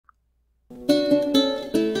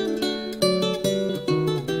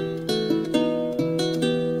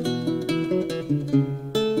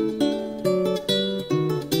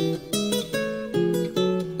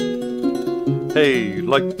Hey, I'd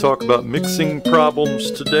like to talk about mixing problems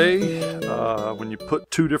today. When you put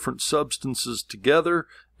two different substances together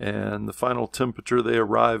and the final temperature they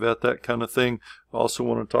arrive at, that kind of thing. I also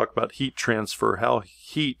want to talk about heat transfer, how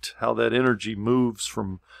that energy moves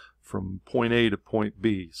from point A to point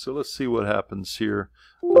B. So let's see what happens here.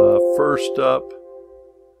 First up,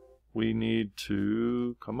 we need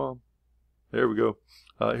to, come on, there we go.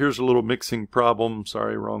 Here's a little mixing problem.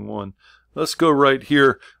 Sorry, wrong one. Let's go right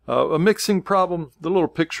here. A mixing problem, the little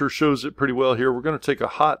picture shows it pretty well here. We're going to take a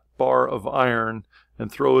hot bar of iron and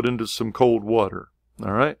throw it into some cold water.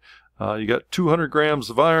 All right. You got 200 grams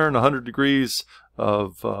of iron, 100 degrees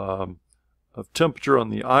of temperature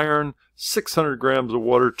on the iron, 600 grams of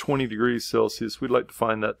water, 20 degrees Celsius. We'd like to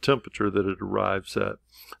find that temperature that it arrives at.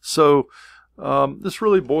 So this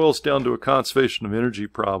really boils down to a conservation of energy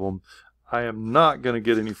problem. I am not going to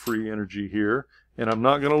get any free energy here, and I'm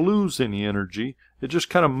not going to lose any energy. It just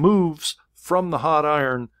kind of moves from the hot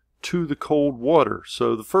iron to the cold water.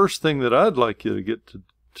 So the first thing that I'd like you to get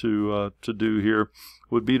to do here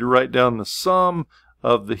would be to write down the sum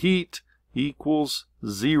of the heat equals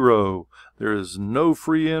 0. There is no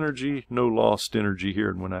free energy, no lost energy here.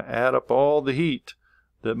 And when I add up all the heat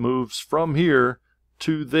that moves from here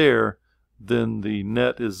to there, then the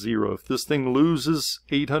net is 0. If this thing loses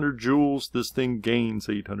 800 joules, this thing gains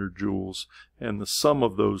 800 joules, and the sum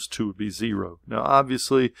of those two would be 0. Now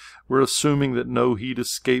obviously we're assuming that no heat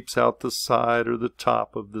escapes out the side or the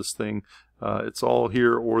top of this thing. It's all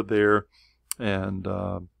here or there, and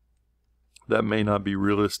that may not be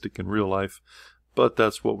realistic in real life, but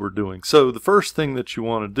that's what we're doing. So the first thing that you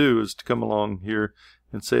want to do is to come along here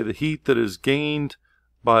and say the heat that is gained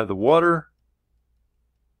by the water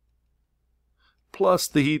plus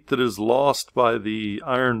the heat that is lost by the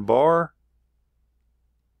iron bar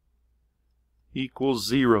equals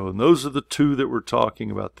 0. And those are the two that we're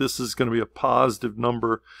talking about. This is going to be a positive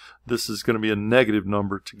number. This is going to be a negative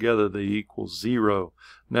number. Together they equal 0.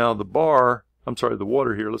 Now the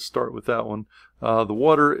water here, let's start with that one. The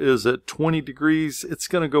water is at 20 degrees. It's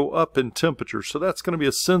going to go up in temperature. So that's going to be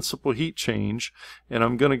a sensible heat change. And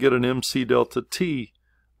I'm going to get an MC delta T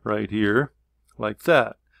right here, like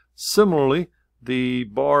that. Similarly, the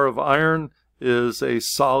bar of iron is a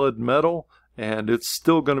solid metal, and it's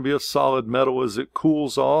still going to be a solid metal as it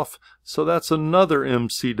cools off. So that's another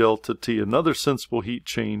MC delta T, another sensible heat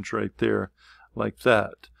change right there, like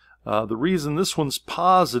that. The reason this one's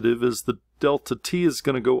positive is the delta T is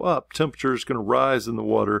going to go up. Temperature is going to rise in the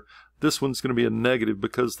water. This one's going to be a negative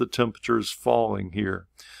because the temperature is falling here.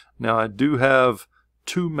 Now I do have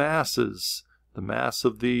two masses, the mass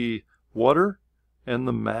of the water and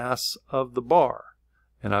the mass of the bar,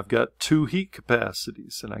 and I've got two heat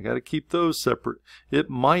capacities, and I got to keep those separate. It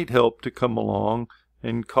might help to come along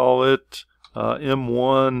and call it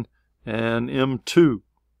M1 and M2,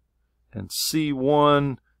 and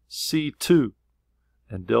C1, C2,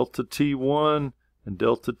 and delta T1 and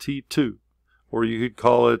delta T2, or you could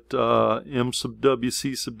call it M sub W,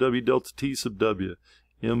 C sub W, delta T sub W,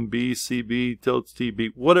 MB, CB, delta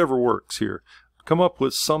TB, whatever works here. Come up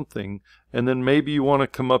with something, and then maybe you want to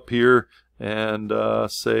come up here and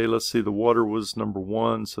say, let's see, the water was number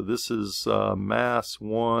 1, so this is mass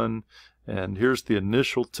 1, and here's the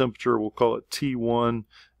initial temperature, we'll call it T1,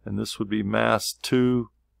 and this would be mass 2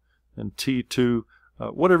 and T2.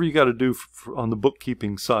 Whatever you got to do on the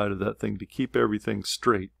bookkeeping side of that thing to keep everything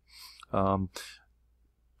straight,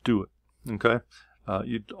 do it, okay?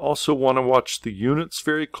 You'd also want to watch the units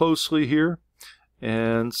very closely here.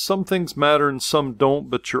 And some things matter and some don't,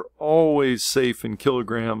 but you're always safe in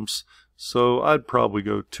kilograms. So I'd probably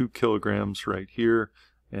go 2 kilograms right here,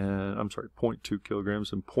 and I'm sorry, 0.2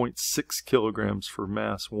 kilograms and 0.6 kilograms for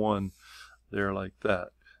mass 1 there, like that.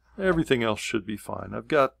 Everything else should be fine. I've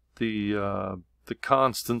got the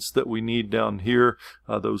constants that we need down here.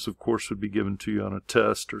 Those of course would be given to you on a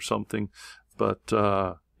test or something, but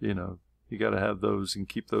you know, you got to have those and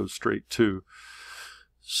keep those straight too.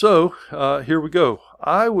 So here we go.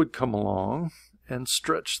 I would come along and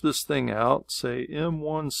stretch this thing out, say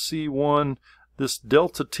M1, C1. This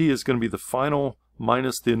delta T is going to be the final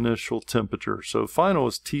minus the initial temperature. So final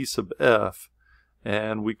is T sub F,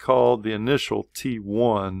 and we call the initial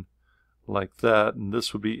T1, like that. And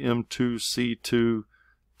this would be M2, C2,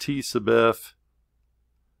 T sub F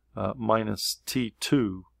minus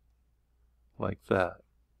T2, like that.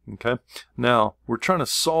 Okay, now we're trying to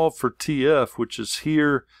solve for TF, which is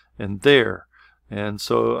here and there, and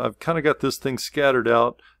so I've kind of got this thing scattered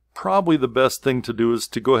out probably the best thing to do is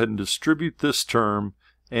to go ahead and distribute this term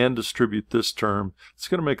and distribute this term. It's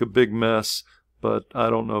going to make a big mess, but I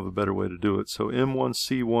don't know of a better way to do it. So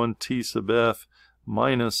M1C1 T sub F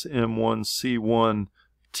minus M1C1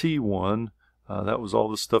 T1. That was all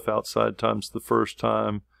the stuff outside times the first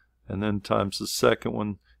time, and then times the second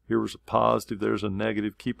one. Here was a positive, there's a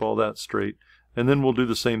negative. Keep all that straight. And then we'll do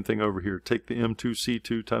the same thing over here. Take the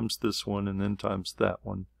M2C2 times this one, and then times that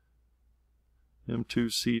one.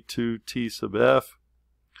 M2C2 T sub F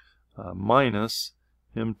minus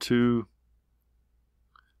M2C2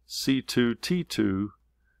 T2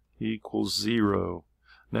 equals 0.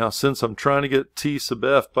 Now, since I'm trying to get T sub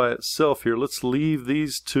F by itself here, let's leave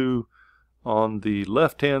these two on the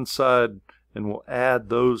left-hand side, and we'll add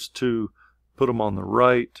those two, put them on the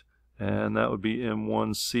right, and that would be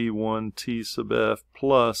M1C1 T sub F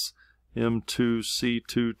plus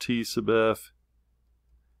M2C2 T sub F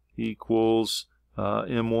equals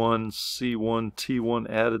M1C1 T1,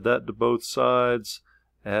 added that to both sides,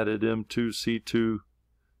 added M2C2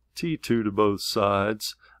 T2 to both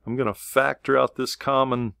sides. I'm going to factor out this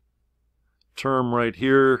common term right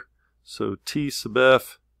here. So T sub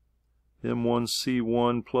F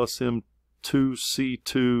M1C1 plus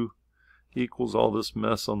M2C2 equals all this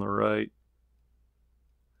mess on the right.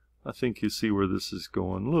 I think you see where this is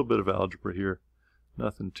going. A little bit of algebra here.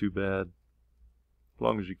 Nothing too bad, as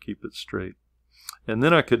long as you keep it straight. And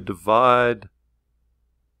then I could divide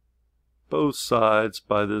both sides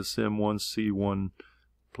by this M1C1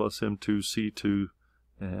 plus M2C2,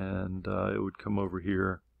 and it would come over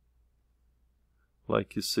here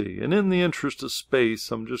like you see. And in the interest of space,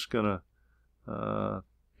 I'm just going to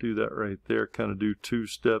do that right there, kind of do two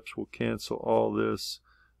steps. We'll cancel all this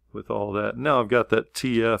with all that. Now I've got that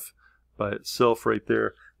TF by itself right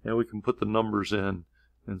there, and we can put the numbers in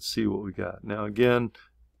and see what we got. Now again,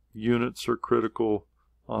 units are critical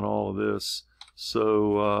on all of this,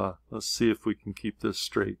 so let's see if we can keep this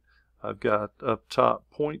straight. I've got up top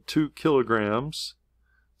 0.2 kilograms,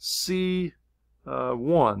 C1,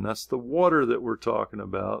 that's the water that we're talking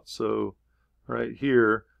about. So right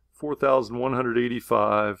here,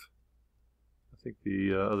 4,185, I think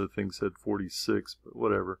the other thing said 46, but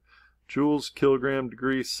whatever, joules, kilogram,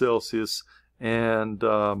 degrees Celsius, and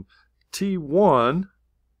T1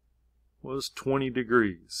 was 20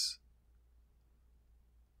 degrees.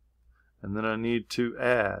 And then I need to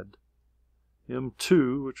add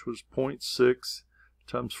M2, which was 0.6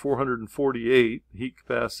 times 448, heat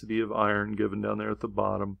capacity of iron given down there at the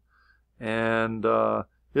bottom, and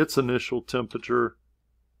its initial temperature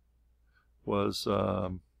was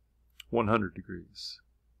 100 degrees.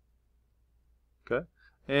 Okay,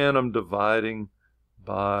 and I'm dividing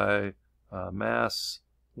by mass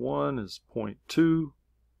 1 is 0.2.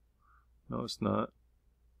 No, it's not.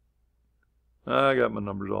 I got my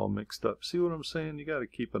numbers all mixed up. See what I'm saying? You got to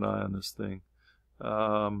keep an eye on this thing.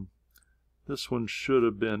 This one should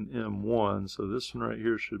have been M1, so this one right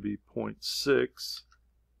here should be 0.6.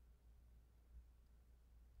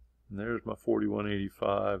 And there's my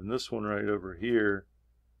 4185, and this one right over here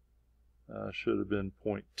should have been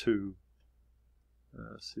 0.2.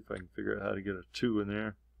 Let's see if I can figure out how to get a 2 in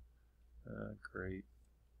there. Great.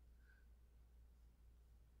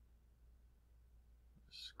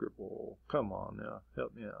 Scribble. Come on now.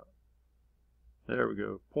 Help me out. There we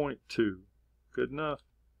go. 0.2. Good enough?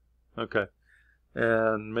 Okay.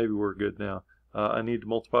 And maybe we're good now. I need to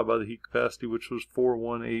multiply by the heat capacity, which was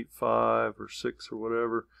 4185 or 6 or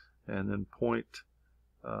whatever. And then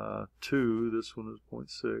 0.2. This one is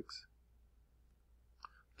 0.6.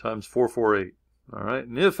 Times 448. All right.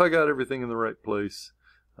 And if I got everything in the right place,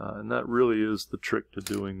 and that really is the trick to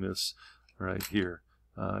doing this right here.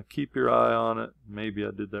 Keep your eye on it. Maybe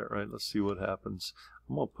I did that right. Let's see what happens.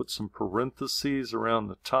 I'm going to put some parentheses around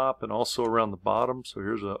the top and also around the bottom. So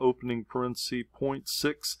here's an opening parenthesis,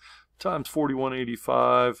 0.6 times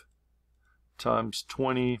 4185 times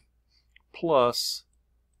 20 plus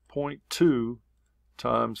 0.2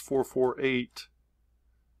 times 448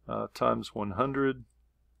 times 100.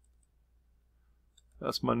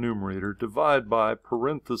 That's my numerator. Divide by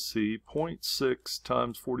parenthesis 0.6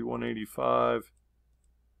 times 4185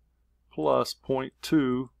 plus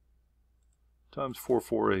 0.2 times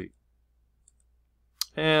 448.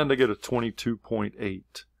 And I get a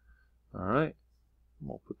 22.8. All right. I'm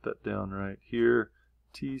going to put that down right here.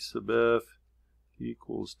 T sub F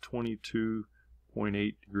equals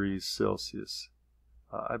 22.8 degrees Celsius.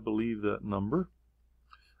 I believe that number.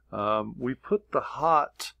 We put the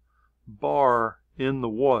hot bar in the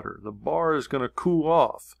water. The bar is going to cool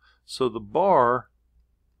off. So the bar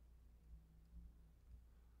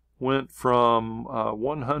went from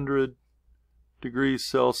 100 degrees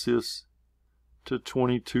Celsius to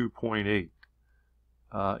 22.8.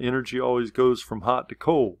 Energy always goes from hot to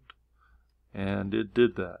cold, and it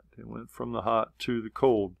did that. It went from the hot to the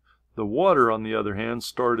cold. The water, on the other hand,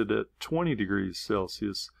 started at 20 degrees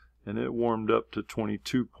Celsius, and it warmed up to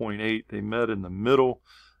 22.8. They met in the middle,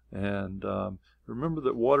 and remember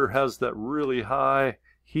that water has that really high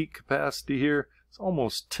heat capacity here. It's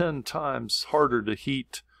almost 10 times harder to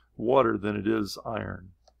heat water than it is iron,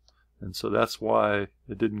 and so that's why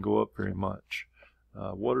it didn't go up very much.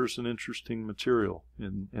 Water's an interesting material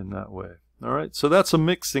in that way. All right, so that's a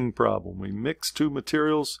mixing problem. We mix two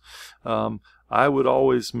materials. I would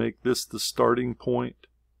always make this the starting point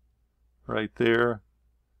right there.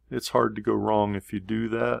 It's hard to go wrong if you do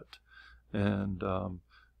that. And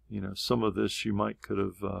you know, some of this you might could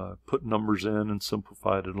have put numbers in and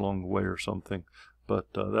simplified it along the way or something,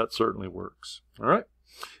 but that certainly works. All right,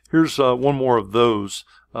 here's one more of those.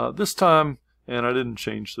 This time, and I didn't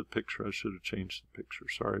change the picture. I should have changed the picture.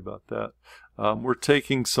 Sorry about that. We're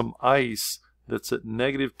taking some ice that's at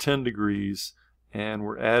 -10 degrees, and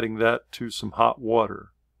we're adding that to some hot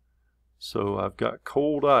water. So I've got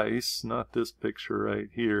cold ice, not this picture right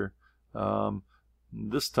here.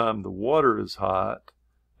 This time the water is hot,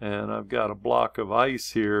 and I've got a block of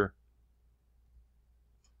ice here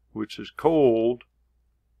which is cold,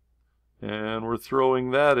 and we're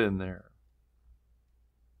throwing that in there.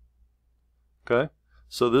 Okay,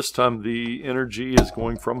 so this time the energy is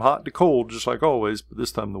going from hot to cold, just like always, but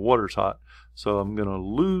this time the water's hot. So I'm going to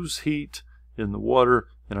lose heat in the water,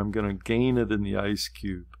 and I'm going to gain it in the ice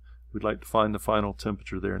cube. We'd like to find the final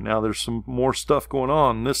temperature there. Now there's some more stuff going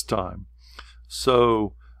on this time.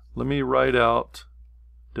 So let me write out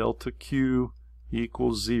delta Q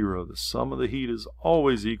equals 0. The sum of the heat is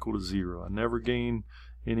always equal to 0. I never gain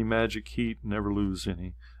any magic heat, never lose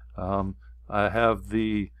any. I have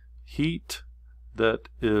the heat that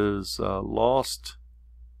is lost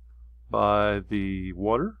by the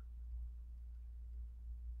water,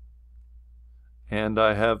 and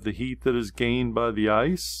I have the heat that is gained by the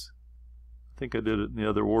ice. I think I did it in the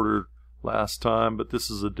other order last time, but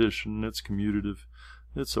this is addition, it's commutative,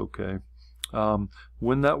 it's okay.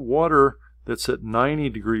 When that water that's at 90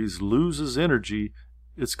 degrees loses energy,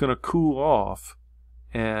 it's going to cool off,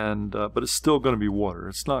 and but it's still going to be water.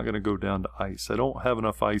 It's not going to go down to ice. I don't have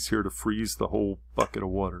enough ice here to freeze the whole bucket of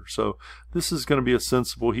water. So this is going to be a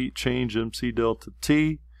sensible heat change, MC delta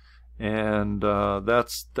T, and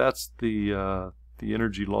that's the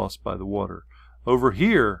energy lost by the water. Over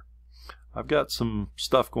here, I've got some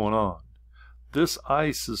stuff going on. This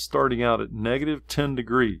ice is starting out at -10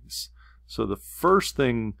 degrees. So the first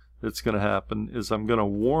thing that's going to happen is I'm going to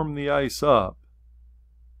warm the ice up,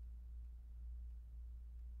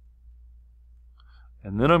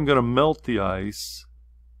 and then I'm going to melt the ice,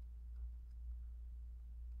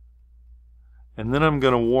 and then I'm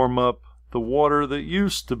going to warm up the water that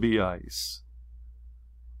used to be ice,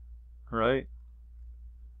 right?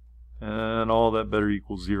 And all that better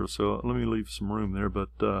equals 0. So let me leave some room there,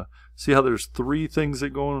 but see how there's three things that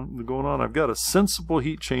going on? I've got a sensible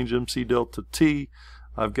heat change, MC delta T.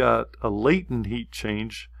 I've got a latent heat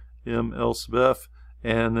change, M L sub F,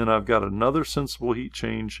 and then I've got another sensible heat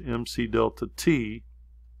change, MC delta T,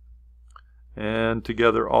 and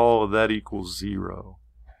together all of that equals 0.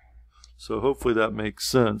 So hopefully that makes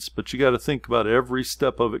sense, but you got to think about every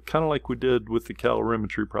step of it, kind of like we did with the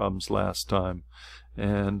calorimetry problems last time.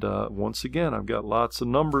 And once again, I've got lots of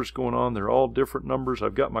numbers going on. They're all different numbers.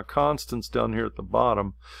 I've got my constants down here at the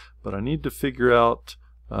bottom, but I need to figure out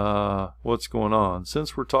what's going on.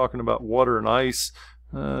 Since we're talking about water and ice,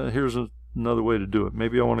 here's another way to do it.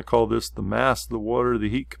 Maybe I want to call this the mass of the water, the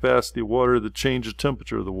heat capacity of water, the change of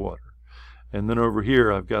temperature of the water. And then over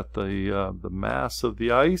here, I've got the mass of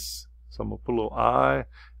the ice. So I'm going to put a little I,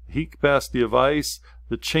 heat capacity of ice,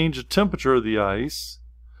 the change of temperature of the ice.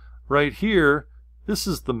 Right here, this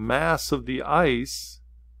is the mass of the ice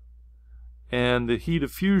and the heat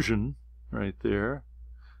of fusion right there.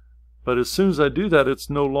 But as soon as I do that, it's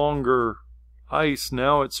no longer ice,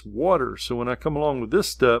 now it's water. So when I come along with this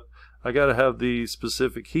step, I got to have the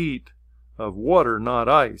specific heat of water, not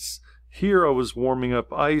ice. Here I was warming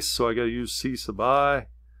up ice, so I got to use C sub I,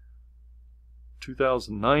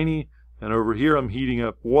 2090. And over here I'm heating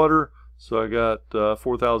up water, so I got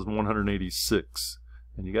 4186.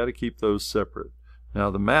 And you got to keep those separate.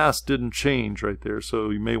 Now the mass didn't change right there,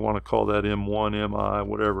 so you may want to call that M1, MI,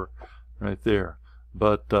 whatever, right there.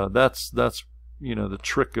 But that's you know, the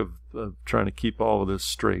trick of trying to keep all of this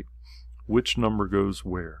straight. Which number goes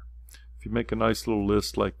where? If you make a nice little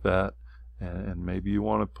list like that, and maybe you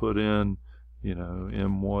want to put in, you know,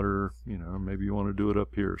 M water, you know, maybe you want to do it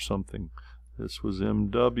up here or something. This was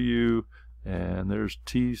MW, and there's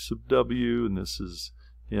T sub W, and this is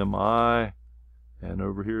MI, and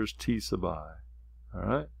over here is T sub I. All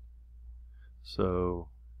right? So,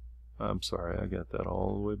 I'm sorry, I got that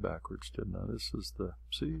all the way backwards, didn't I? This is the,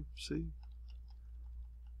 see?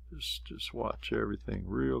 Just watch everything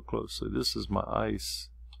real closely. This is my ice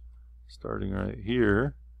starting right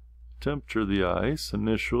here. Temperature of the ice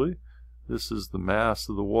initially. This is the mass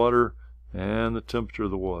of the water and the temperature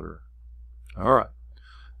of the water. All right,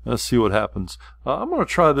 let's see what happens. I'm going to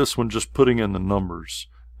try this one just putting in the numbers,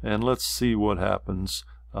 and let's see what happens.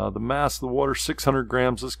 The mass of the water, 600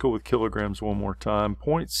 grams. Let's go with kilograms one more time.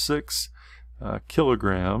 0.6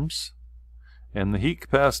 kilograms. And the heat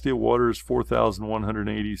capacity of water is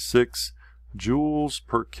 4,186 joules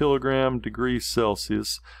per kilogram degrees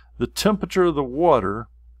Celsius. The temperature of the water,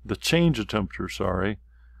 the change of temperature, sorry,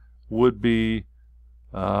 would be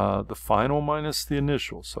the final minus the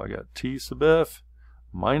initial. So I got T sub F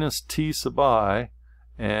minus T sub I,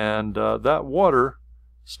 and that water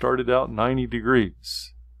started out 90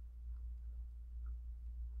 degrees.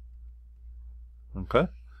 Okay,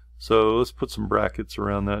 so let's put some brackets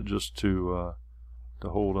around that just to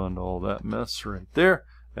hold on to all that mess right there.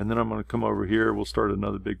 And then I'm going to come over here. We'll start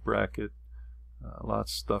another big bracket.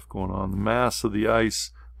 Lots of stuff going on. The mass of the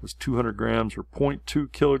ice was 200 grams or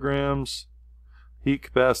 0.2 kilograms. Heat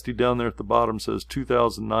capacity down there at the bottom says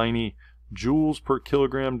 2,090 joules per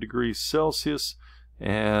kilogram degrees Celsius.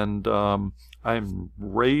 And I'm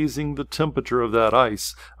raising the temperature of that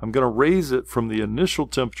ice. I'm going to raise it from the initial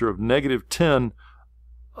temperature of -10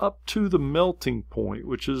 up to the melting point,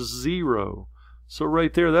 which is 0. So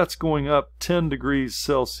right there, that's going up 10 degrees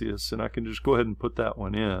Celsius, and I can just go ahead and put that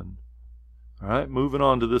one in. All right, moving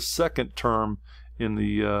on to this second term in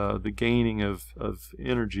the gaining of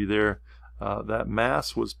energy there. That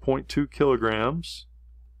mass was 0.2 kilograms,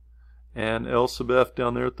 and L sub F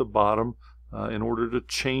down there at the bottom. In order to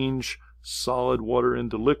change solid water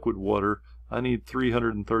into liquid water, I need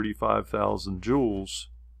 335,000 joules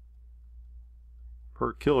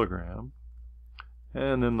per kilogram.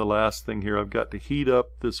 And then the last thing here, I've got to heat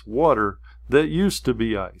up this water that used to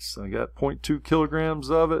be ice. I got 0.2 kilograms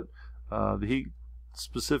of it. The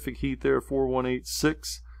specific heat there,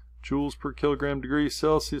 4186 joules per kilogram degrees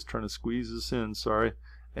Celsius. Trying to squeeze this in, sorry.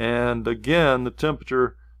 And again, the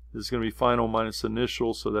temperature is going to be final minus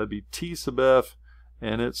initial, so that'd be T sub F,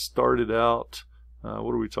 and it started out,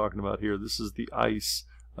 what are we talking about here? This is the ice.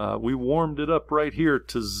 We warmed it up right here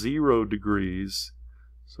to 0 degrees.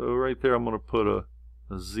 So right there, I'm going to put a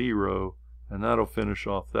 0, and that'll finish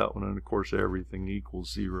off that one, and of course everything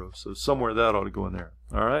equals 0, so somewhere that ought to go in there.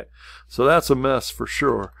 All right, so that's a mess for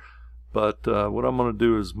sure, but what I'm going to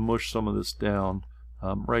do is mush some of this down.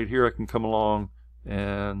 Right here I can come along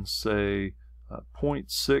and say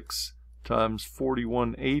 0.6 times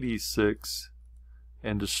 4186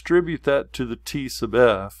 and distribute that to the T sub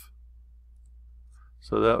F.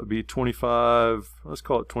 So that would be 25, let's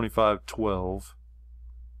call it 2512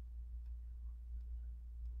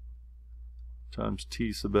 times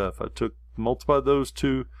T sub F. I multiplied those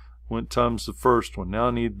two, went times the first one. Now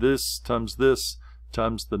I need this times the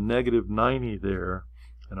 -90 there,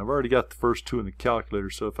 and I've already got the first two in the calculator,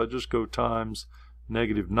 so if I just go times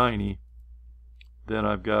 -90, then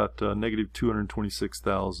I've got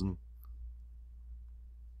 -226,000.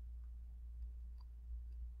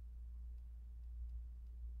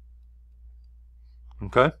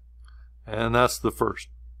 Okay, and that's the first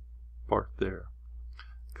part there.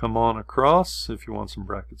 Come on across. If you want some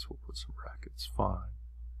brackets, we'll put some brackets. Fine.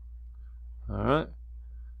 All right.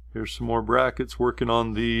 Here's some more brackets working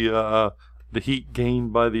on the heat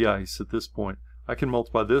gained by the ice at this point. I can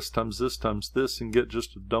multiply this times this times this and get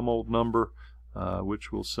just a dumb old number,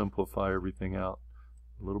 which will simplify everything out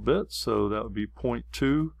a little bit. So that would be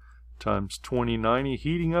 0.2 times 2090,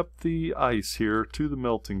 heating up the ice here to the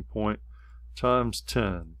melting point, times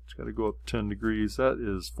 10. It's got to go up 10 degrees. That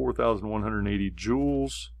is 4,180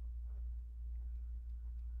 joules.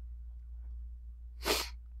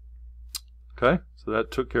 Okay, so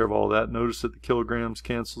that took care of all that. Notice that the kilograms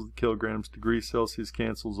cancels, the kilograms degrees Celsius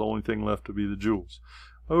cancels. The only thing left to be the joules.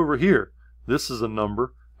 Over here, this is a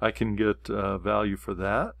number. I can get value for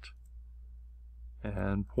that.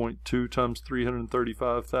 And 0.2 times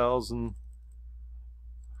 335,000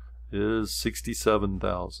 is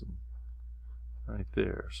 67,000. Right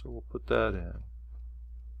there. So we'll put that in.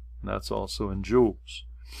 And that's also in joules.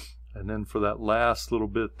 And then for that last little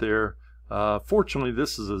bit there, fortunately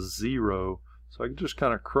this is a 0, so I can just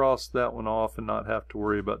kind of cross that one off and not have to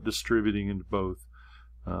worry about distributing into both.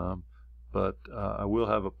 But I will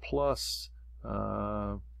have a plus,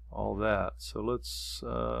 all that. So let's,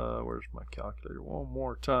 where's my calculator? One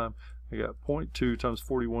more time. I got 0.2 times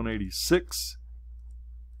 4186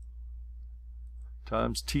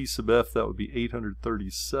 times T sub F, that would be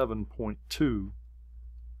 837.2.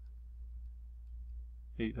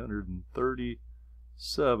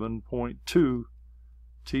 837.2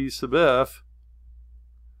 T sub F,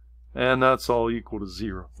 and that's all equal to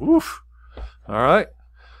 0. Woof! Alright,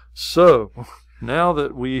 so now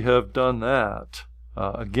that we have done that,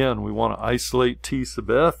 again, we want to isolate T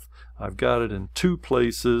sub F. I've got it in two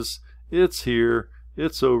places. It's here,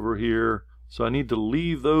 it's over here, so I need to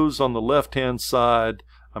leave those on the left hand side.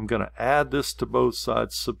 I'm going to add this to both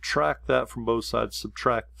sides, subtract that from both sides,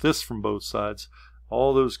 subtract this from both sides.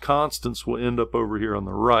 All those constants will end up over here on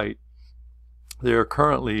the right. They are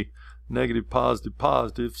currently negative, positive,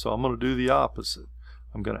 positive, so I'm going to do the opposite.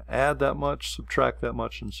 I'm going to add that much, subtract that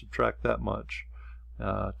much, and subtract that much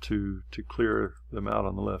to clear them out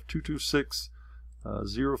on the left.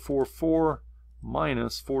 226,044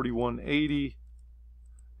 minus 4180,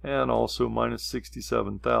 and also minus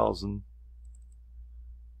 67,000.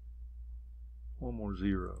 One more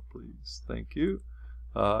zero, please. Thank you.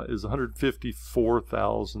 Is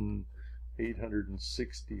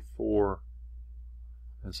 154,864.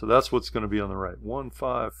 And so that's what's going to be on the right.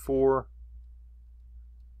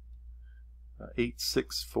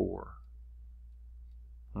 154,864.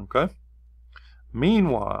 Okay?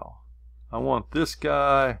 Meanwhile, I want this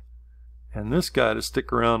guy and this guy to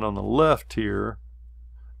stick around on the left here.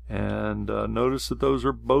 And notice that those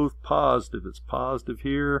are both positive. It's positive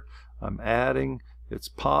here. I'm adding. It's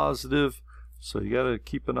positive. So you got to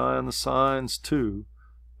keep an eye on the signs too.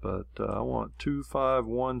 But I want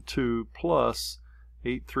 2512 plus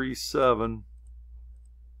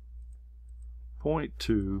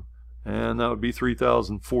 837.2, and that would be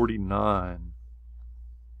 3049.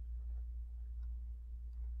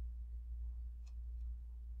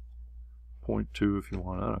 .2 if you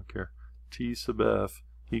want, I don't care. T sub F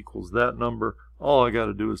equals that number. All I got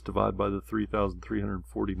to do is divide by the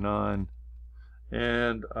 3,349,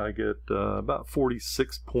 and I get about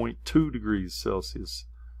 46.2 degrees Celsius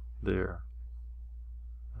there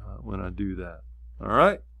when I do that. All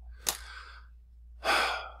right.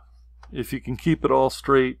 If you can keep it all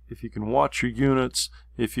straight, if you can watch your units,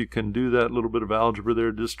 if you can do that little bit of algebra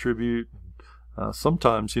there, distribute.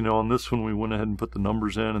 Sometimes, you know, on this one we went ahead and put the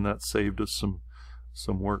numbers in, and that saved us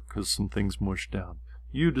some work because some things mushed down.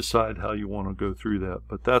 You decide how you want to go through that,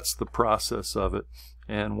 but that's the process of it.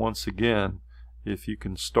 And once again, if you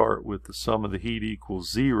can start with the sum of the heat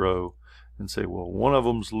equals 0 and say, well, one of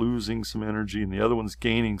them's losing some energy and the other one's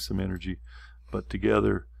gaining some energy, but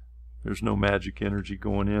together there's no magic energy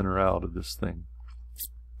going in or out of this thing.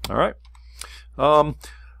 All right.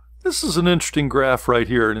 This is an interesting graph right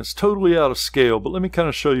here, and it's totally out of scale, but let me kind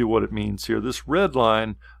of show you what it means here. This red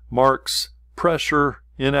line marks pressure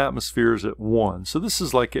in atmospheres at 1. So this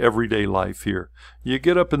is like everyday life here. You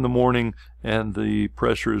get up in the morning and the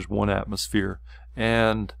pressure is 1 atmosphere.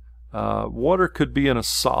 And water could be in a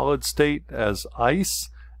solid state as ice,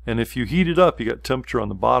 and if you heat it up, you got temperature on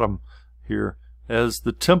the bottom here. As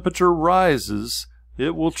the temperature rises,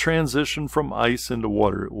 it will transition from ice into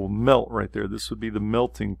water. It will melt right there. This would be the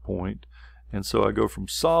melting point. And so I go from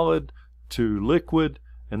solid to liquid,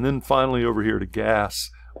 and then finally over here to gas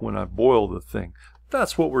when I boil the thing.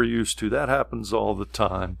 That's what we're used to. That happens all the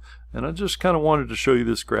time. And I just kind of wanted to show you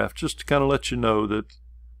this graph just to kind of let you know that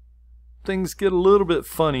things get a little bit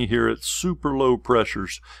funny here at super low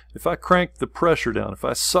pressures. If I crank the pressure down, if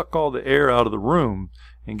I suck all the air out of the room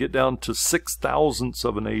and get down to 6/1000ths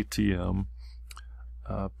of an ATM,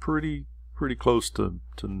 pretty close to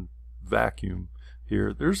vacuum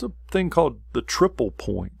here, there's a thing called the triple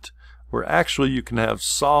point, where actually you can have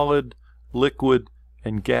solid, liquid,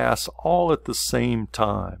 and gas all at the same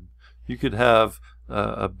time. You could have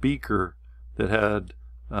a beaker that had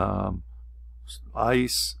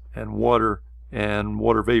ice and water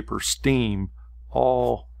vapor, steam,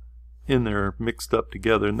 all in there mixed up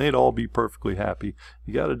together, and they'd all be perfectly happy.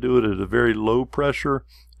 You got to do it at a very low pressure,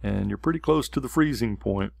 and you're pretty close to the freezing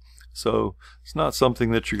point. So it's not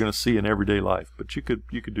something that you're going to see in everyday life, but you could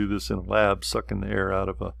do this in a lab, sucking the air out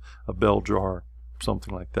of a bell jar,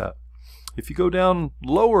 something like that. If you go down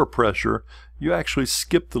lower pressure, you actually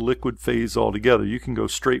skip the liquid phase altogether. You can go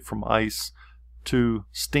straight from ice to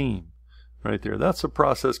steam right there. That's a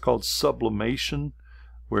process called sublimation,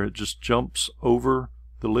 where it just jumps over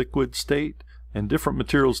the liquid state, and different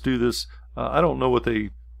materials do this. I don't know what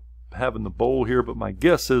they have in the bowl here, but my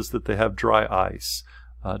guess is that they have dry ice.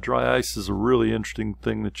 Dry ice is a really interesting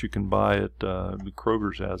thing that you can buy at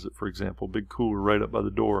Kroger's has it, for example, big cooler right up by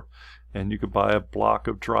the door. And you could buy a block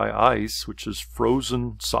of dry ice, which is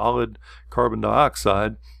frozen solid carbon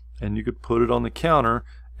dioxide, and you could put it on the counter,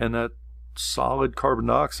 and that solid carbon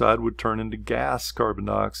dioxide would turn into gas carbon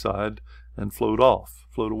dioxide and float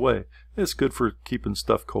away. It's good for keeping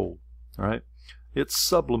stuff cold. All right. It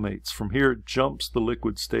sublimates. From here, it jumps the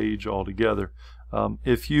liquid stage altogether.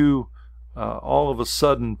 If you all of a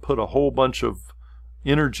sudden put a whole bunch of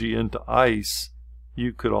energy into ice,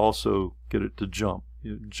 you could also get it to jump,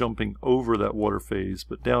 jumping over that water phase.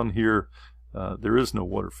 But down here, there is no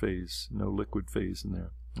water phase, no liquid phase in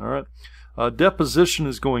there. All right. Deposition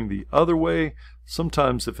is going the other way.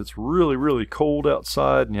 Sometimes if it's really, really cold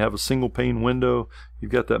outside and you have a single pane window,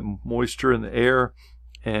 you've got that moisture in the air,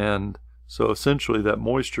 and so essentially that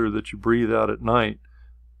moisture that you breathe out at night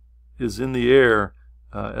is in the air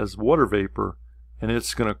as water vapor, and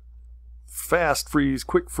it's going to fast freeze,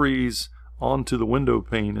 quick freeze onto the window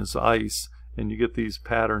pane as ice, and you get these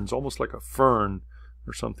patterns almost like a fern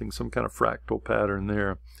or something, some kind of fractal pattern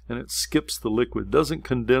there, and it skips the liquid, doesn't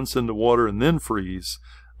condense into water and then freeze.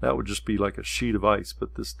 That would just be like a sheet of ice,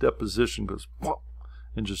 but this deposition goes whoop,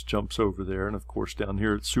 and just jumps over there. And of course down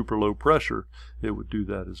here at super low pressure it would do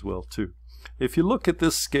that as well too. If you look at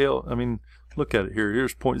this scale, I mean, look at it here.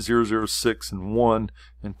 Here's 0.006 and 1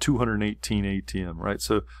 and 218 ATM, right?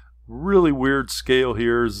 So really weird scale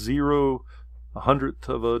here. 0, 100th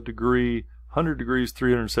of a degree, 100 degrees,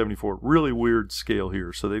 374. Really weird scale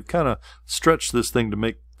here. So they've kind of stretched this thing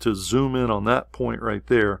to zoom in on that point right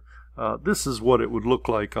there. This is what it would look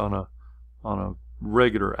like on a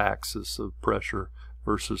regular axis of pressure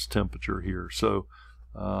versus temperature here. So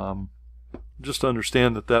just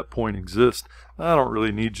understand that that point exists. I don't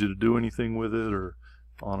really need you to do anything with it or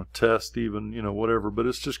on a test even, you know, whatever, but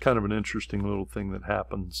it's just kind of an interesting little thing that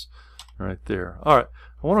happens right there. All right,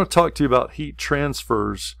 I want to talk to you about heat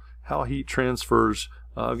transfers, how heat transfers.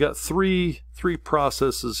 I've got three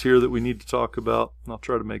processes here that we need to talk about. I'll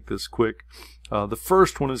try to make this quick. The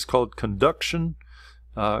first one is called conduction.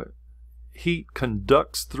 Heat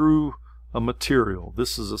conducts through a material.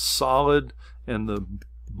 This is a solid, and the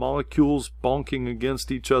molecules bonking against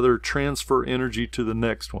each other transfer energy to the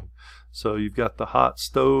next one. So you've got the hot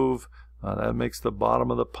stove, that makes the bottom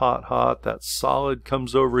of the pot hot. That solid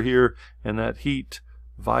comes over here, and that heat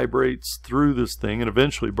vibrates through this thing and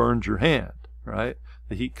eventually burns your hand, right?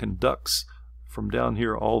 The heat conducts from down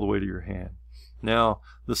here all the way to your hand. Now,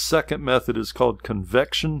 the second method is called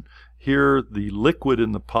convection. Here, the liquid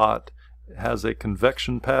in the pot has a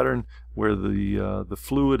convection pattern where the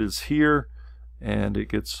fluid is here and it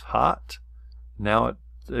gets hot. Now it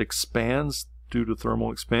expands due to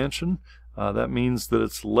thermal expansion. That means that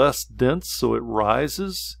it's less dense, so it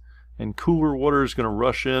rises, and cooler water is going to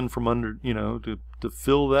rush in from under, you know, to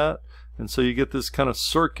fill that. And so you get this kind of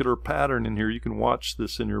circular pattern in here. You can watch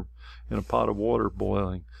this in a pot of water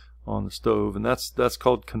boiling on the stove, and that's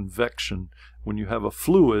called convection. When you have a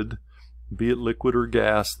fluid, be it liquid or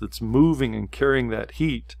gas, that's moving and carrying that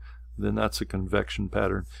heat, then that's a convection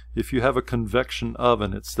pattern. If you have a convection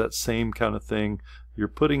oven, it's that same kind of thing. You're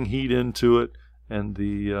putting heat into it, and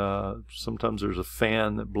sometimes there's a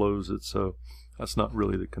fan that blows it, so that's not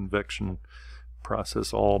really the convection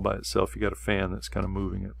process all by itself. You got a fan that's kind of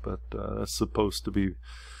moving it, but that's supposed to be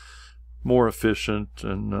more efficient,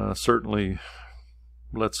 and certainly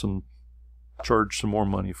lets them charge some more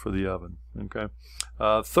money for the oven. Okay.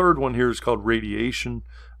 Third one here is called radiation.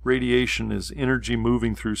 Radiation is energy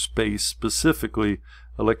moving through space, specifically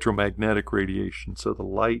electromagnetic radiation. So the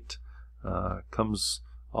light comes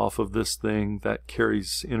off of this thing that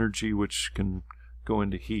carries energy which can go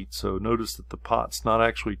into heat. So notice that the pot's not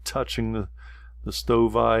actually touching the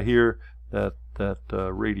stove eye here. That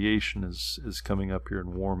radiation is coming up here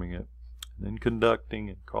and warming it, and then conducting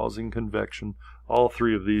and causing convection. All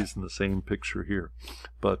three of these in the same picture here.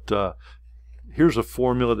 But here's a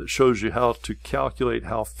formula that shows you how to calculate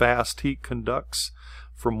how fast heat conducts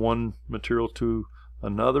from one material to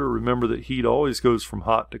another. Remember that heat always goes from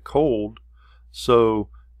hot to cold. So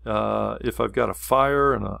if I've got a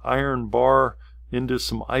fire and an iron bar into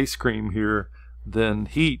some ice cream here, then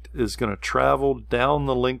heat is going to travel down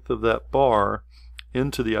the length of that bar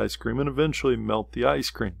into the ice cream and eventually melt the ice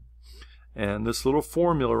cream. And this little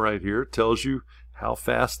formula right here tells you how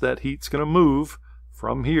fast that heat's going to move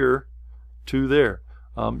from here to there.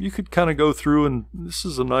 You could kind of go through, and this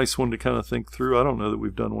is a nice one to kind of think through. I don't know that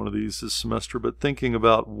we've done one of these this semester, but thinking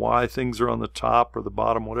about why things are on the top or the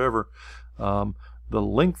bottom, whatever. The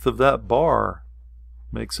length of that bar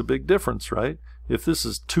makes a big difference, right? If this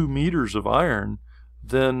is 2 meters of iron,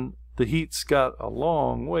 then the heat's got a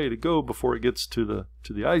long way to go before it gets to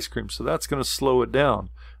the ice cream, so that's going to slow it down.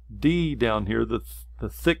 D down here, the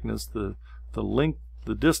thickness, the length,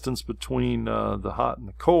 the distance between the hot and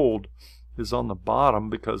the cold is on the bottom,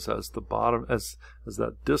 because as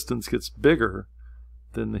that distance gets bigger,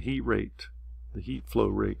 then the heat flow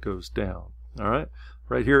rate goes down. All right,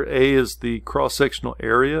 right here, A is the cross-sectional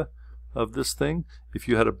area of this thing. If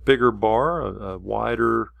you had a bigger bar, a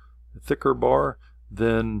wider, thicker bar,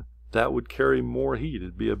 then that would carry more heat.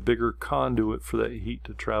 It'd be a bigger conduit for that heat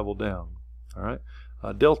to travel down. All right.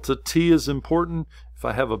 Delta T is important. If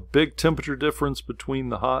I have a big temperature difference between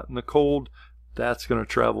the hot and the cold, that's going to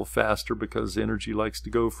travel faster, because energy likes to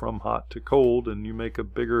go from hot to cold, and you make a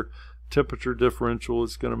bigger temperature differential,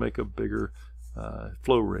 it's going to make a bigger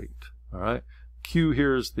flow rate. All right. Q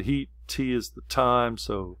here is the heat, T is the time.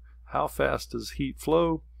 So how fast does heat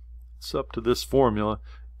flow? It's up to this formula.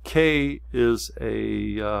 K is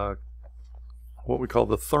a what we call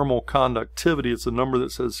the thermal conductivity. It's a number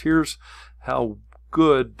that says here's how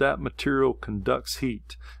good that material conducts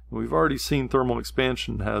heat. We've already seen thermal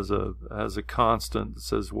expansion has a constant that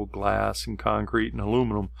says, well, glass and concrete and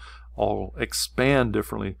aluminum all expand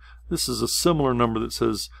differently. This is a similar number that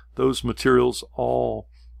says those materials all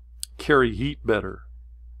carry heat better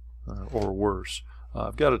or worse.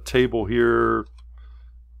 I've got a table here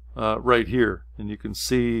right here, and you can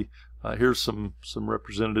see here's some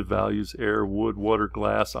representative values: air, wood, water,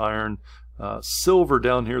 glass, iron. Silver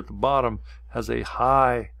down here at the bottom has a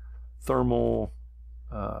high thermal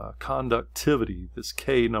conductivity. This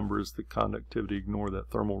K number is the conductivity. Ignore that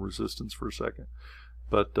thermal resistance for a second.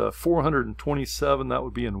 But 427, that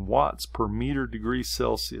would be in watts per meter degree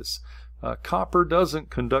Celsius. Copper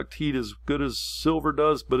doesn't conduct heat as good as silver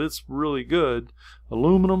does, but it's really good.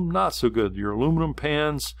 Aluminum, not so good. Your aluminum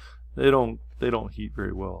pans, they don't heat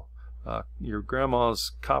very well. Your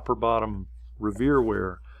grandma's copper bottom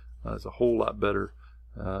Revereware is a whole lot better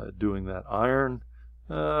at doing that. Iron,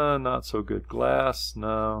 not so good. Glass,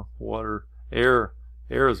 no. Water, air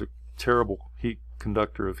is a terrible heat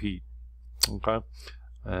conductor of heat. Okay,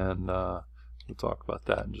 and we'll talk about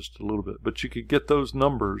that in just a little bit. But you could get those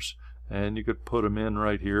numbers and you could put them in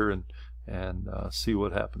right here and see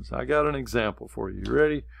what happens. I got an example for you. You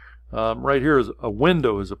ready? Right here is a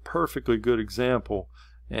window is a perfectly good example.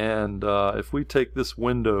 And if we take this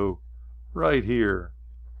window right here,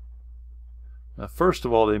 now first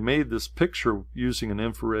of all, they made this picture using an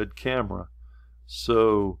infrared camera.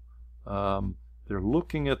 So they're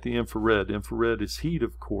looking at the infrared. Infrared is heat,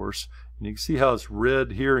 of course. And you can see how it's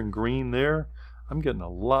red here and green there. I'm getting a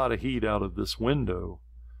lot of heat out of this window.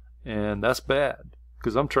 And that's bad,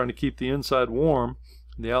 because I'm trying to keep the inside warm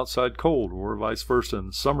and the outside cold, or vice versa. In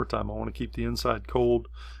the summertime, I want to keep the inside cold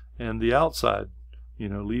and the outside,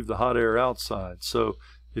 leave the hot air outside. So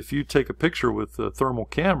if you take a picture with a thermal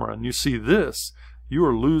camera and you see this, you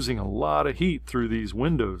are losing a lot of heat through these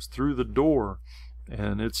windows, through the door.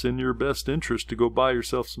 And it's in your best interest to go buy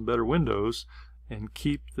yourself some better windows and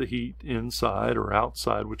keep the heat inside or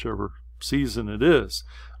outside, whichever season it is.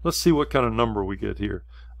 Let's see what kind of number we get here.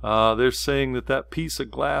 They're saying that piece of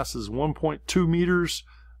glass is 1.2 meters,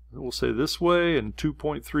 we'll say this way, and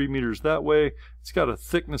 2.3 meters that way. It's got a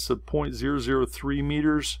thickness of 0.003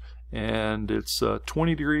 meters, and it's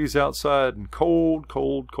 20 degrees outside and cold,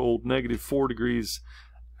 -4 degrees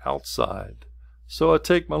outside. So I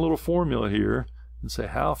take my little formula here and say,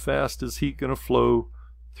 how fast is heat going to flow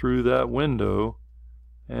through that window?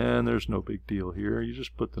 And there's no big deal here. You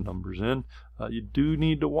just put the numbers in. You do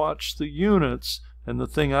need to watch the units. And the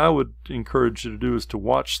thing I would encourage you to do is to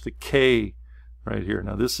watch the K right here.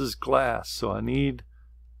 Now this is glass, so I need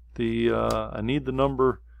the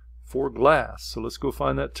number for glass. So let's go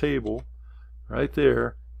find that table right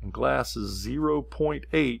there. And glass is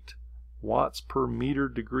 0.8 watts per meter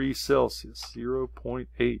degree Celsius.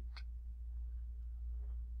 0.8.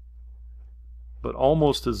 But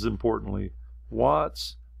almost as importantly,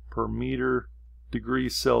 watts per meter degree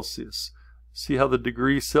Celsius. See how the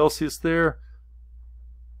degree Celsius there?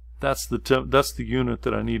 That's the unit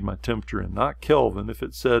that I need my temperature in, not Kelvin. If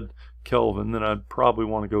it said Kelvin, then I'd probably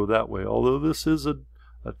want to go that way. Although this is a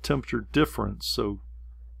temperature difference, so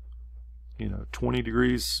 20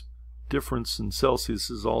 degrees difference in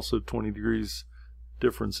Celsius is also 20 degrees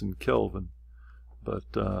difference in Kelvin.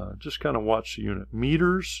 But just kind of watch the unit.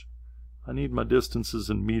 Meters, I need my distances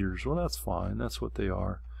in meters. Well, that's fine. That's what they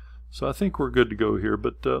are. So I think we're good to go here.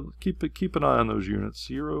 But keep an eye on those units.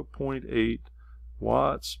 0.8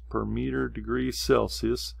 watts per meter degree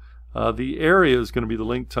Celsius. The area is going to be the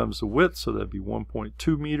length times the width, so that'd be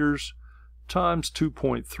 1.2 meters times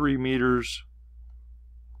 2.3 meters.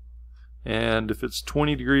 And if it's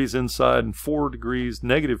 20 degrees inside and 4 degrees,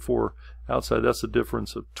 -4 outside, that's a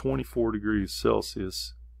difference of 24 degrees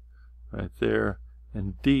Celsius right there.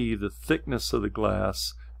 And D, the thickness of the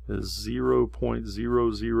glass, is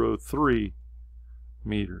 0.003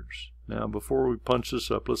 meters. Now, before we punch this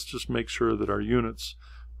up, let's just make sure that our units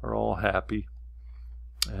are all happy.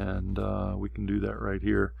 And we can do that right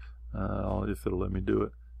here, if it'll let me do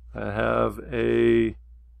it. I have a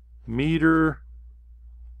meter.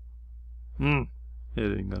 It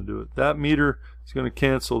ain't gonna do it. That meter is gonna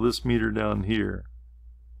cancel this meter down here.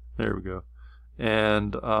 There we go.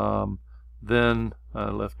 And then I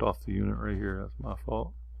left off the unit right here. That's my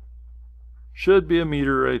fault. Should be a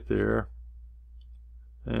meter right there.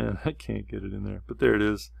 And I can't get it in there, but there it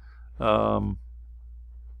is. You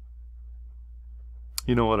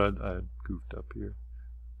know what? I goofed up here.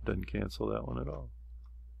 Doesn't cancel that one at all.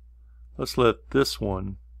 Let's let this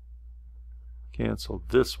one cancel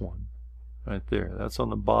this one right there. That's on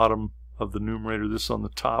the bottom of the numerator. This is on the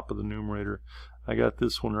top of the numerator. I got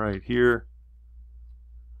this one right here,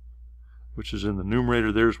 which is in the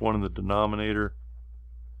numerator. There's one in the denominator.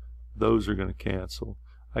 Those are going to cancel.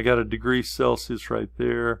 I got a degree Celsius right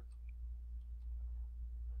there,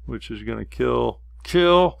 which is going to kill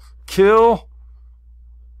the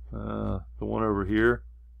one over here.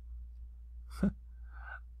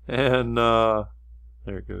 And there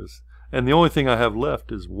it goes. And the only thing I have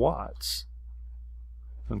left is watts.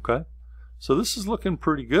 Okay, so this is looking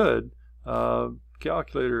pretty good.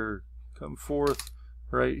 Calculator, come forth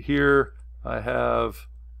right here. I have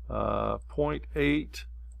 0.8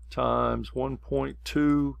 times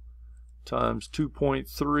 1.2 times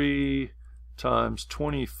 2.3 times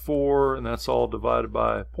 24, and that's all divided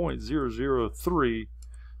by 0.003,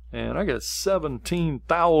 and I got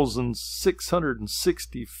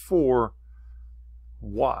 17,664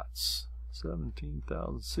 watts.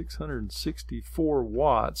 17,664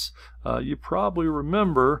 watts. You probably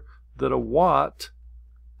remember that a watt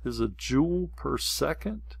is a joule per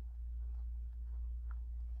second.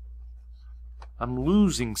 I'm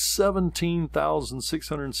losing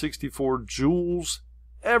 17,664 joules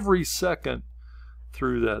every second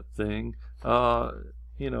through that thing.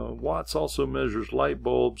 You know, watts also measures light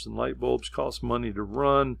bulbs, and light bulbs cost money to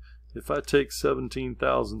run. If I take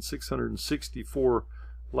 17,664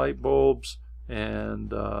 light bulbs and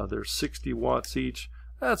they're 60 watts each,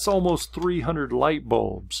 that's almost 300 light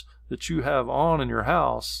bulbs that you have on in your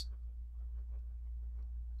house,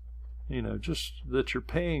 you know, just that you're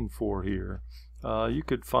paying for here. You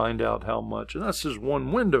could find out how much, and that's just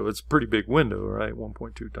one window. It's a pretty big window, right?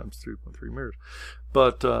 1.2 times 3.3 meters.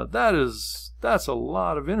 But that's a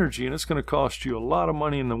lot of energy, and it's going to cost you a lot of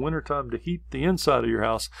money in the wintertime to heat the inside of your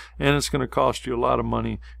house, and it's going to cost you a lot of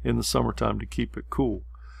money in the summertime to keep it cool.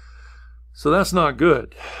 So that's not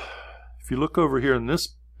good. If you look over here in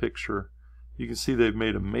this picture, you can see they've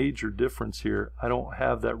made a major difference here. I don't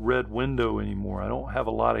have that red window anymore. I don't have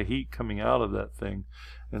a lot of heat coming out of that thing.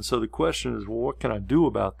 And so the question is, well, what can I do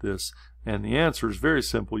about this? And the answer is very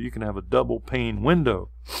simple. You can have a double pane window.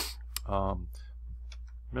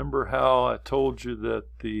 Remember how I told you that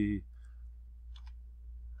the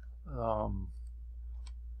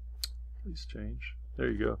please change. There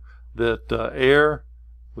you go. That air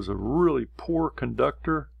was a really poor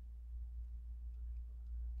conductor.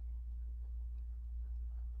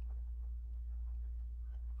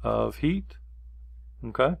 Of heat,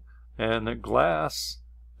 okay, and that glass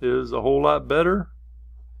is a whole lot better.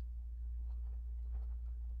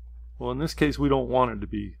 Well, in this case, we don't want it to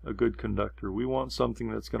be a good conductor. We want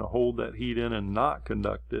something that's going to hold that heat in and not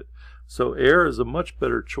conduct it. So air is a much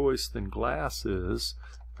better choice than glass is.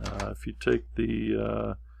 If you take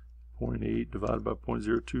the 0.8 divided by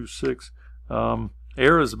 0.026,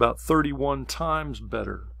 air is about 31 times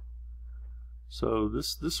better. So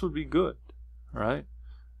this would be good, right?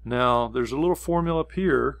 Now, there's a little formula up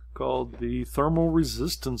here called the thermal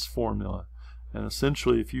resistance formula. And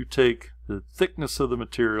essentially, if you take the thickness of the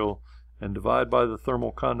material and divide by the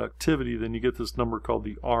thermal conductivity, then you get this number called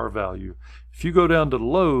the R value. If you go down to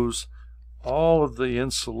Lowe's, all of the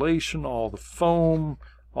insulation, all the foam,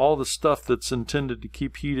 all the stuff that's intended to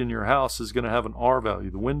keep heat in your house is going to have an R value.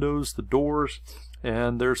 The windows, the doors,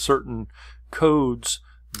 and there are certain codes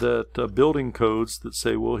that building codes that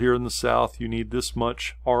say, well, here in the south you need this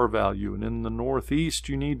much R value, and in the northeast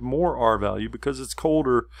you need more R value because it's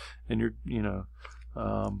colder, and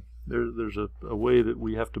there's a way that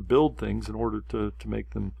we have to build things in order to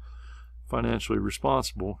make them financially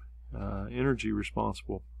responsible, energy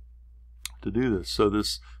responsible to do this. So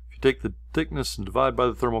this, if you take the thickness and divide by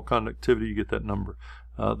the thermal conductivity, you get that number.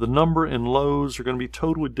 The number in lows are going to be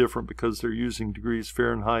totally different because they're using degrees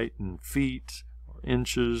Fahrenheit and feet, or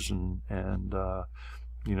inches, and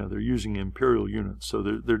you know, they're using imperial units. So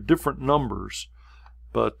they're different numbers,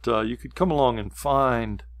 but you could come along and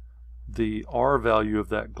find the R value of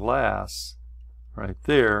that glass right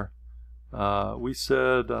there. We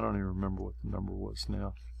said, I don't even remember what the number was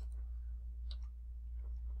now.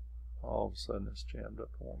 All of a sudden it's jammed up.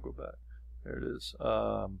 I won't go back. There it is.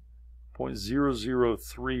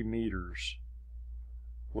 0.003 meters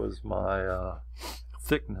was my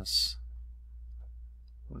thickness.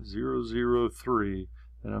 0.003,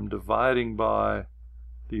 and I'm dividing by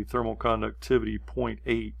the thermal conductivity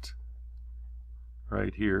 0.8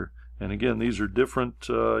 right here. And again, these are different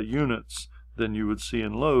units than you would see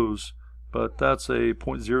in lows, but that's a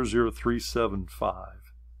 0.00375,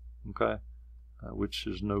 okay, which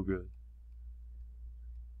is no good.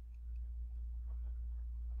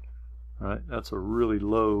 All right, that's a really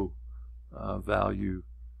low value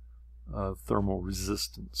of thermal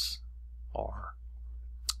resistance, R,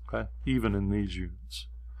 okay, even in these units.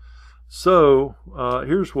 So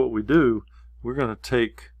here's what we do. We're going to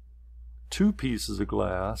take two pieces of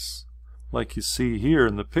glass, like you see here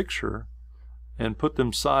in the picture, and put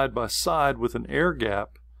them side by side with an air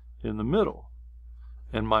gap in the middle.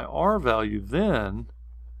 And my R value then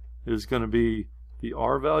is going to be the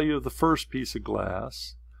R value of the first piece of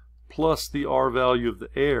glass plus the R value of the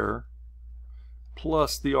air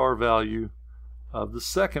plus the R value of the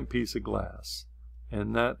second piece of glass.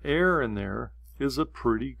 And that air in there is a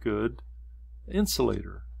pretty good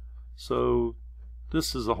insulator. So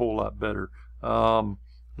this is a whole lot better.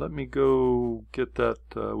 Let me go get that.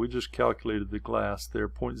 We just calculated the glass there,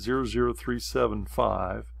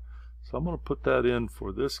 0.00375. So I'm going to put that in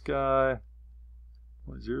for this guy,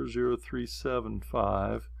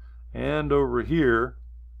 0.00375, and over here.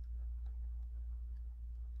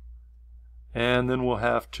 And then we'll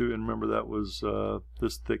have to, and remember that was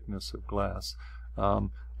this thickness of glass.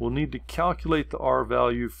 We'll need to calculate the R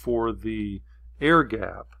value for the air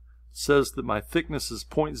gap. It says that my thickness is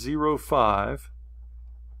 0.05,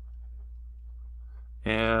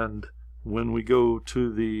 and when we go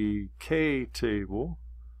to the K table,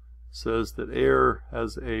 it says that air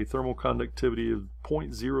has a thermal conductivity of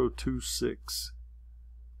 0.026.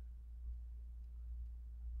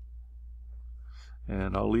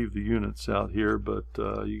 And I'll leave the units out here, but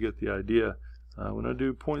you get the idea. When I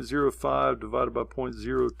do 0.05 divided by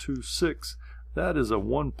 0.026, that is a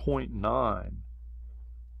 1.9.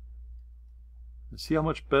 See how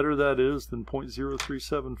much better that is than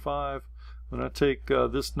 0.0375? When I take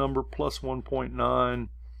this number plus 1.9,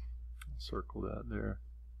 circle that there.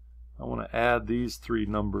 I want to add these three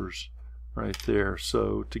numbers right there.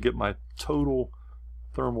 So to get my total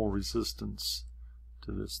thermal resistance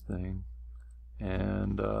to this thing.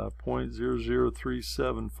 And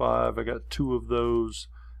 0.00375, I got two of those,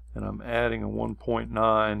 and I'm adding a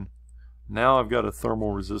 1.9. Now I've got a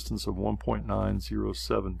thermal resistance of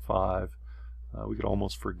 1.9075. We could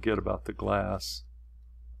almost forget about the glass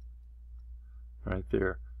right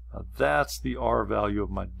there. That's the R value of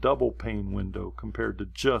my double pane window compared to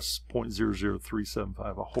just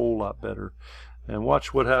 0.00375, a whole lot better. And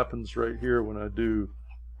watch what happens right here when I do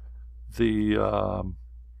the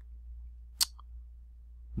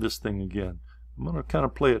this thing again. I'm going to kind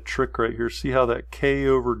of play a trick right here. See how that K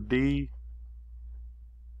over D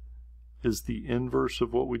is the inverse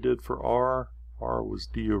of what we did for R? R was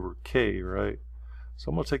D over K, right? So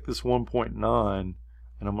I'm going to take this 1.9 and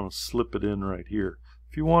I'm going to slip it in right here.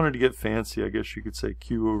 If you wanted to get fancy, I guess you could say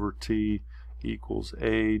Q over T equals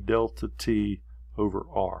A delta T over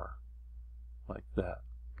R, like that.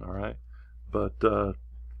 All right, but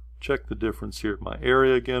check the difference here. My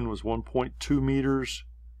area again was 1.2 meters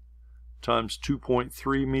times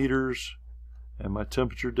 2.3 meters, and my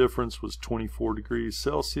temperature difference was 24 degrees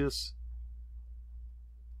Celsius.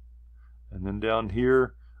 And then down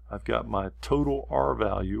here I've got my total R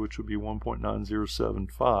value, which would be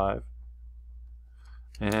 1.9075,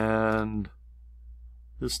 and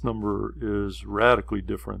this number is radically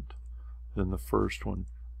different than the first one.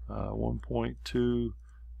 1.2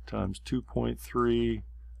 times 2.3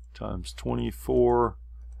 times 24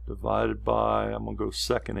 divided by, I'm going to go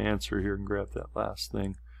second answer here and grab that last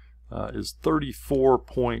thing, is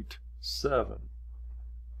 34.7.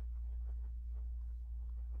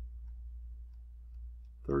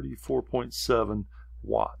 34.7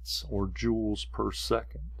 watts or joules per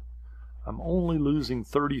second. I'm only losing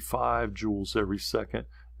 35 joules every second.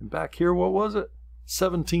 And back here, what was it?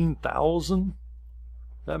 17,000?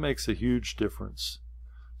 That makes a huge difference.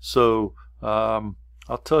 So I'll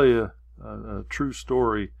tell you a true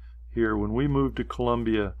story here. When we moved to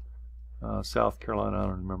Columbia, South Carolina, I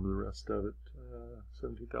don't remember the rest of it,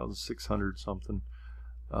 17,600 something.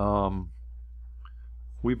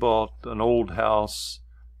 We bought an old house,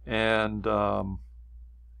 and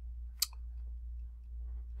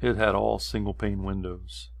it had all single pane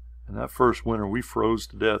windows. And that first winter we froze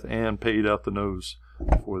to death and paid out the nose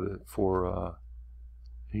for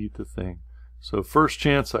heat the thing. So first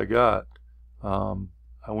chance I got,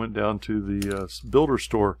 I went down to the builder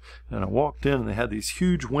store, and I walked in, and they had these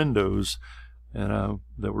huge windows, and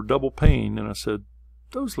that were double pane, and I said,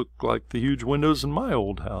 those look like the huge windows in my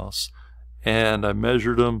old house. And I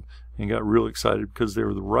measured them and got real excited because they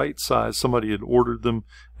were the right size. Somebody had ordered them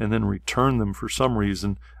and then returned them for some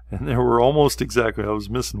reason, and they were almost exactly. I was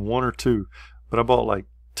missing one or two, but I bought like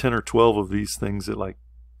 10 or 12 of these things at like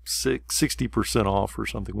 60% off or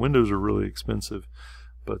something. Windows are really expensive,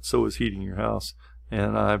 but so is heating your house.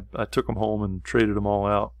 And I took them home and traded them all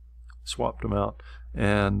out, swapped them out,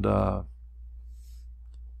 and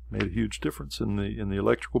made a huge difference in the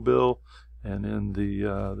electrical bill and in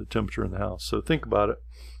the temperature in the house. So think about it.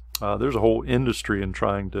 There's a whole industry in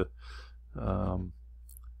trying to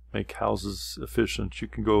make houses efficient. You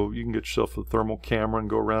can get yourself a thermal camera and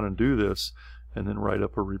go around and do this, and then write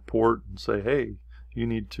up a report and say, hey, you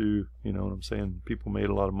need to, you know what I'm saying? People made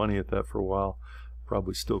a lot of money at that for a while,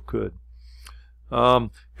 probably still could.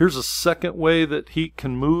 Here's a second way that heat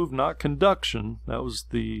can move, not conduction. That was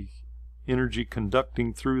the energy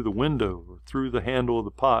conducting through the window or through the handle of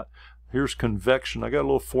the pot. Here's convection. I got a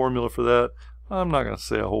little formula for that. I'm not going to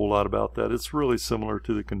say a whole lot about that. It's really similar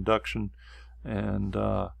to the conduction, and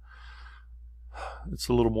it's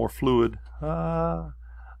a little more fluid. The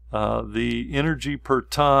energy per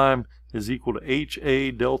time is equal to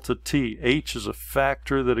HA delta T. H is a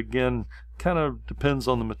factor that, again, kind of depends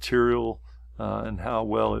on the material and how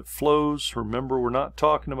well it flows. Remember, we're not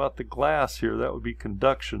talking about the glass here. That would be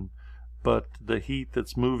conduction. But the heat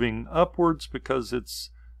that's moving upwards because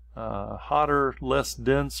it's hotter, less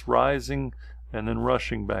dense, rising, and then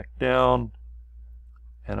rushing back down.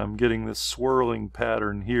 And I'm getting this swirling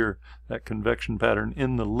pattern here, that convection pattern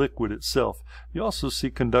in the liquid itself. You also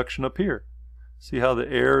see conduction up here. See how the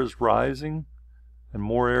air is rising and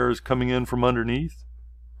more air is coming in from underneath?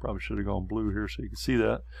 Probably should have gone blue here so you can see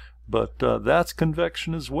that. But that's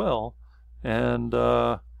convection as well. And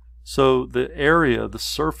so the area, the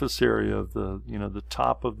surface area of the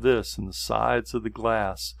top of this and the sides of the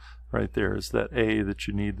glass right there is that A that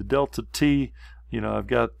you need. The delta T, I've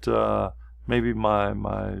got maybe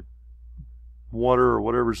my water or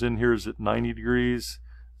whatever's in here is at 90 degrees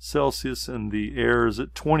Celsius and the air is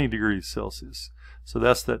at 20 degrees Celsius. So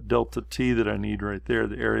that's that delta T that I need right there.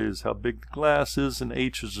 The area is how big the glass is, and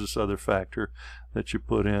H is this other factor that you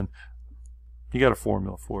put in. You got a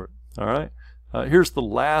formula for it. All right. Here's the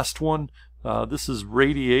last one. This is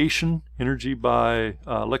radiation, energy by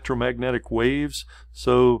electromagnetic waves.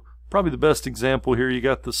 So probably the best example here, you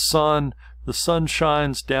got the sun. The sun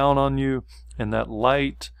shines down on you, and that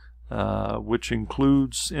light, which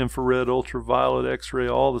includes infrared, ultraviolet, X-ray,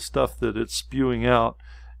 all the stuff that it's spewing out,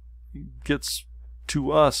 gets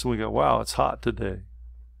to us, and we go, wow, it's hot today.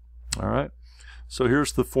 All right. So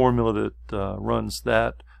here's the formula that runs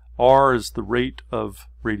that. R is the rate of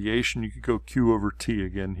radiation. You could go Q over T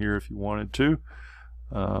again here if you wanted to.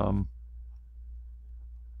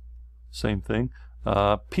 Same thing.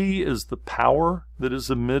 P is the power that is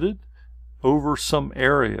emitted over some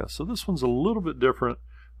area. So this one's a little bit different.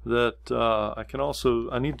 That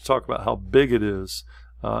I need to talk about how big it is.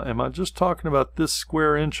 Am I just talking about this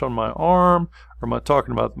square inch on my arm, or am I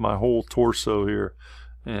talking about my whole torso here?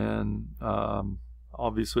 And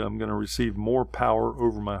obviously I'm going to receive more power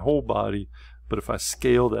over my whole body, but if I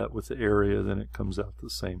scale that with the area, then it comes out the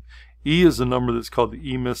same. E is a number that's called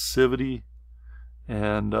the emissivity,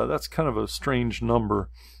 and that's kind of a strange number,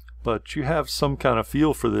 but you have some kind of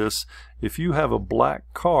feel for this. If you have a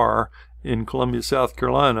black car in Columbia, South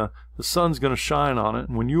Carolina, the sun's going to shine on it,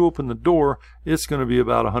 and when you open the door, it's going to be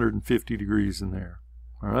about 150 degrees in there.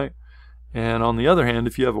 All right. And on the other hand,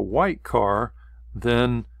 if you have a white car,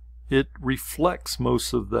 then it reflects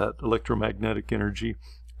most of that electromagnetic energy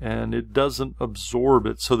and it doesn't absorb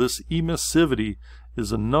it. So this emissivity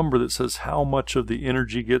is a number that says how much of the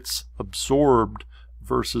energy gets absorbed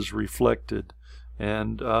versus reflected.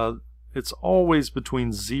 And it's always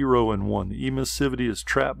between 0 and 1. The emissivity is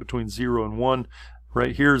trapped between 0 and 1.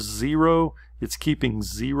 Right here, 0, it's keeping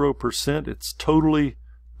 0%. It's totally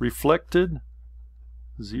reflected,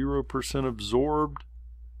 0% absorbed.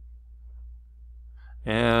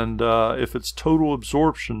 And if it's total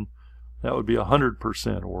absorption, that would be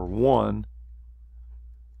 100%, or 1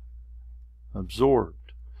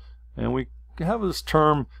 absorbed. And we have this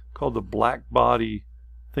term called the black body,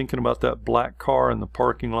 thinking about that black car in the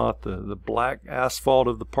parking lot, the black asphalt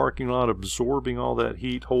of the parking lot absorbing all that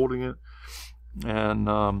heat, holding it. And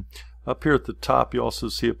up here at the top you also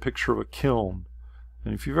see a picture of a kiln.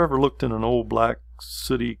 And if you've ever looked in an old black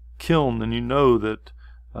city kiln, then you know that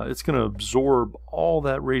it's going to absorb all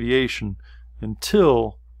that radiation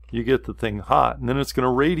until you get the thing hot, and then it's going to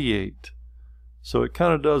radiate. So it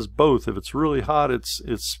kind of does both. If it's really hot, it's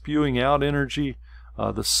spewing out energy.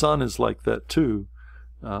 The sun is like that too.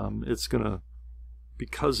 It's going to,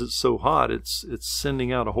 because it's so hot, it's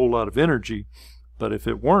sending out a whole lot of energy. But if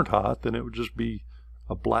it weren't hot, then it would just be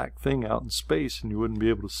a black thing out in space, and you wouldn't be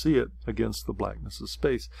able to see it against the blackness of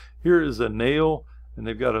space. Here is a nail, and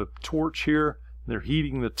they've got a torch here. They're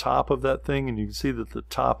heating the top of that thing, and you can see that the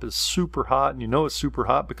top is super hot, and you know it's super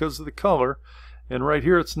hot because of the color. And right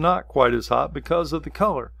here it's not quite as hot because of the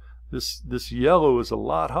color. This yellow is a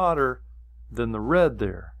lot hotter than the red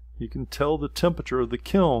there. You can tell the temperature of the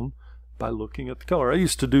kiln by looking at the color. I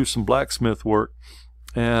used to do some blacksmith work,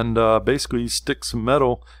 and basically you stick some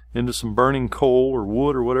metal into some burning coal or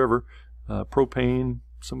wood or whatever, propane,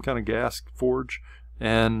 some kind of gas forge,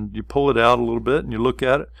 and you pull it out a little bit and you look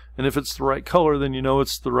at it, and if it's the right color, then you know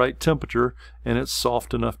it's the right temperature and it's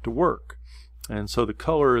soft enough to work. And so the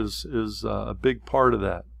color is a big part of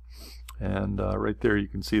that. And right there you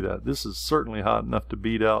can see that. This is certainly hot enough to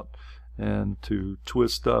beat out and to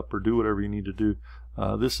twist up or do whatever you need to do.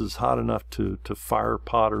 This is hot enough to fire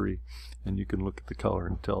pottery, and you can look at the color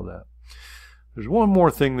and tell that. There's one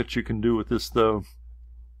more thing that you can do with this though,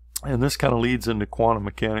 and this kind of leads into quantum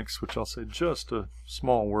mechanics, which I'll say just a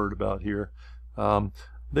small word about here.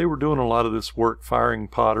 They were doing a lot of this work, firing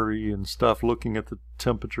pottery and stuff, looking at the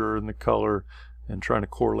temperature and the color and trying to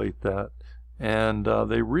correlate that. And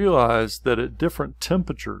they realized that at different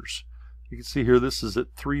temperatures, you can see here this is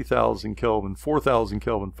at 3,000 Kelvin, 4,000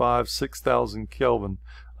 Kelvin, 5,000, 6,000 Kelvin.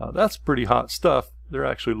 That's pretty hot stuff. They're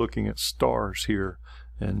actually looking at stars here,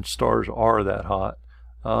 and stars are that hot.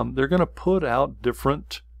 They're going to put out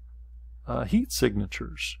different heat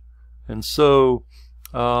signatures. And so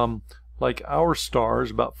like our star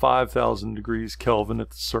is about 5,000 degrees Kelvin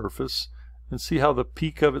at the surface, and see how the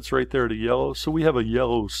peak of it's right there to yellow. So we have a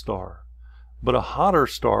yellow star, but a hotter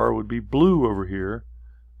star would be blue over here.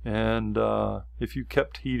 And if you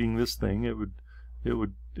kept heating this thing, it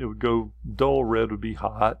would go dull red, would be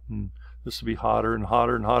hot, and this would be hotter and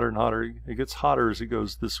hotter and hotter and hotter. It gets hotter as it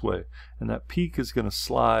goes this way, and that peak is going to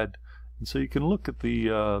slide. And so you can look at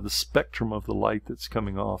the spectrum of the light that's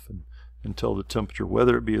coming off and tell the temperature,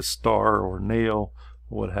 whether it be a star or nail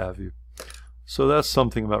or what have you. So that's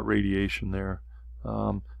something about radiation there.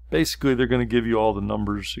 Basically, they're going to give you all the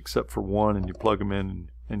numbers except for one, and you plug them in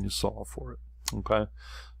and you solve for it. Okay,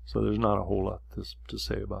 so there's not a whole lot to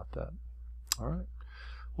say about that. All right.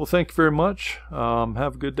 Well, thank you very much.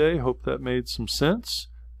 Have a good day. Hope that made some sense,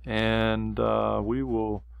 and we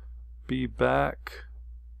will be back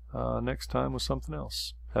next time with something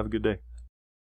else. Have a good day.